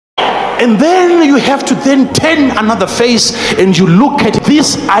And then you have to then turn another face and you look at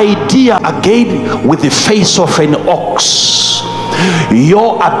this idea again with the face of an ox.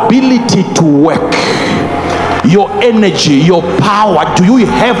 Your ability to work, your energy, your power, do you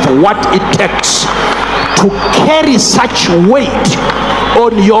have what it takes to carry such weight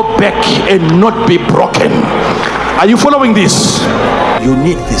on your back and not be broken? Are you following this? You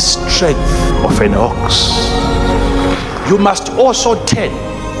need the strength of an ox. You must also turn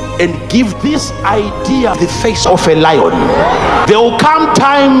and give this idea the face of a lion. There will come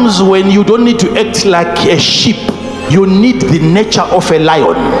times when you don't need to act like a sheep. You need the nature of a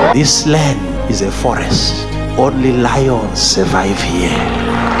lion. This land is a forest. Only lions survive here.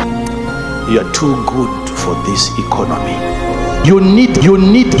 You are too good for this economy. You need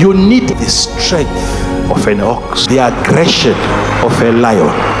the strength of an ox, the aggression of a lion.